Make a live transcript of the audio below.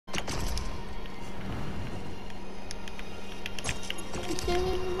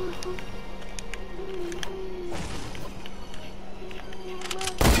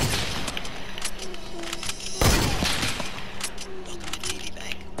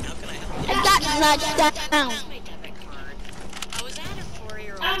not down.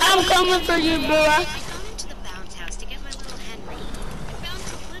 I'm coming for you, bro. I got into the bounce house to get my little Henry. I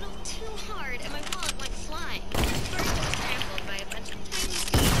bounced a little too hard and my wallet went flying. First I was trampled by a bunch of tiny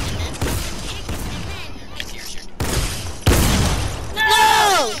thieves and then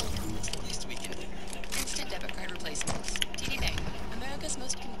No! This weekend. Instant debit card replacements. TD Bank. America's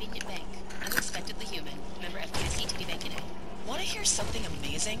most convenient bank. Unexpectedly human. Member FDIC, TD Bank and A. Want to hear something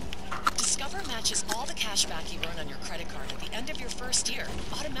amazing? Discover matches all the cash back you earn on your credit card at the end of your first year,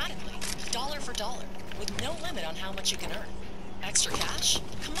 automatically, dollar for dollar, with no limit on how much you can earn. Extra cash?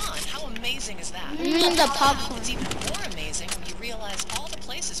 Come on, how amazing is that? The popcorn. It's even more amazing when you realize all the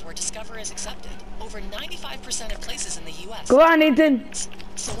places where Discover is accepted. Over 95% of places in the U.S. Go on, Ethan.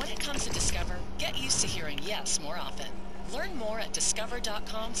 So when it comes to Discover, get used to hearing yes more often. Learn more at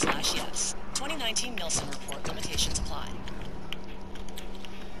discover.com/yes. 2019 Nielsen Report. Limitations apply.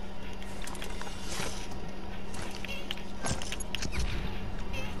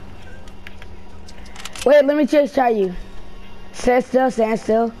 Wait, let me just try you. Stand still, stand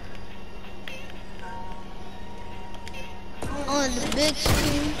still. On the big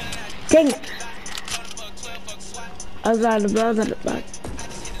screen. Dang it. I was out of the box.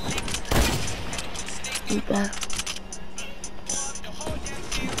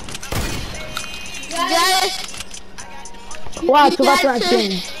 Guys, Wow, I forgot my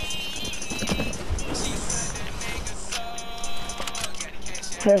thing.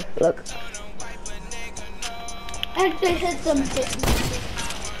 Here, look. I have to hit something.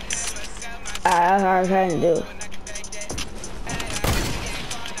 That's what I'm trying to do.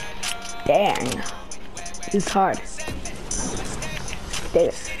 Dang. It's hard. Dang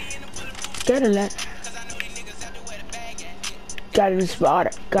it. Get it, let. Gotta be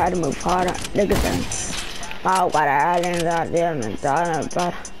smarter. Gotta move harder. Look at them. Oh, what I island out there and done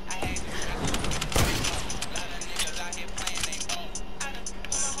about.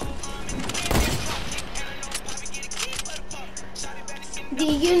 Do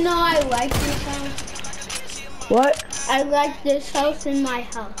you know I like this house? What? I like this house in my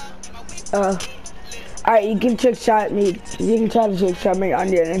house. Alright, you can trick shot me. You can try to trick shot me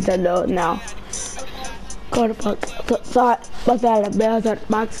on your Nintendo now. Go to box. So, what's that? Bells at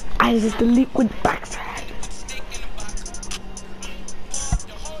box. I just the liquid box.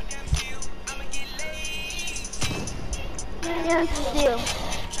 Yeah, still.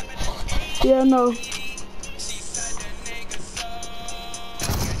 Yeah, no.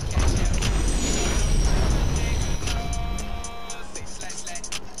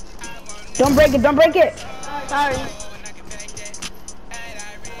 Don't break it, don't break it! Sorry.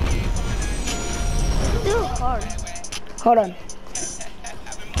 Still hard. Hold on.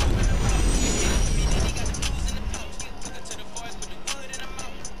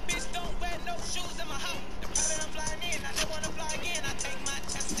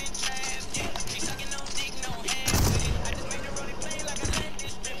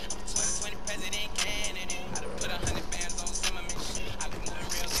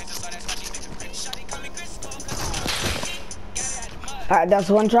 Alright, that's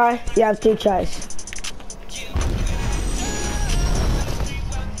one try. You have 2 tries.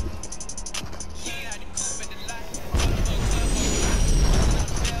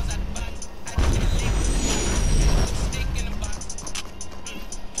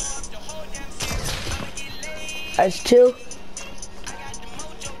 That's 2.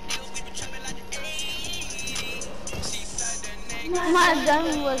 My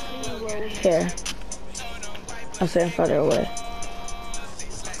gun was reloaded. Here. I'll stand further away.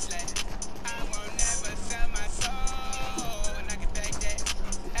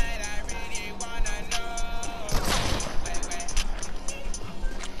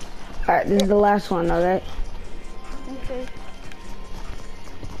 Alright, this is the last one, alright? Okay.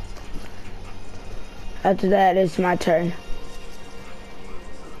 After that, it's my turn.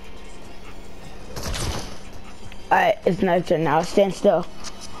 Alright, it's my turn now. Stand still.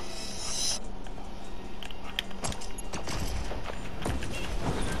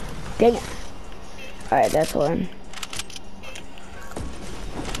 Dang it. Alright, that's one.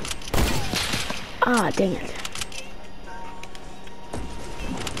 Ah, dang it.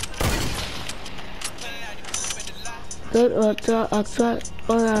 I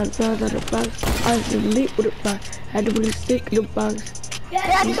delete with the box. Had to put a stick in the box. You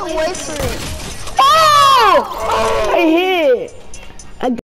have to wait for it. Oh! I hit.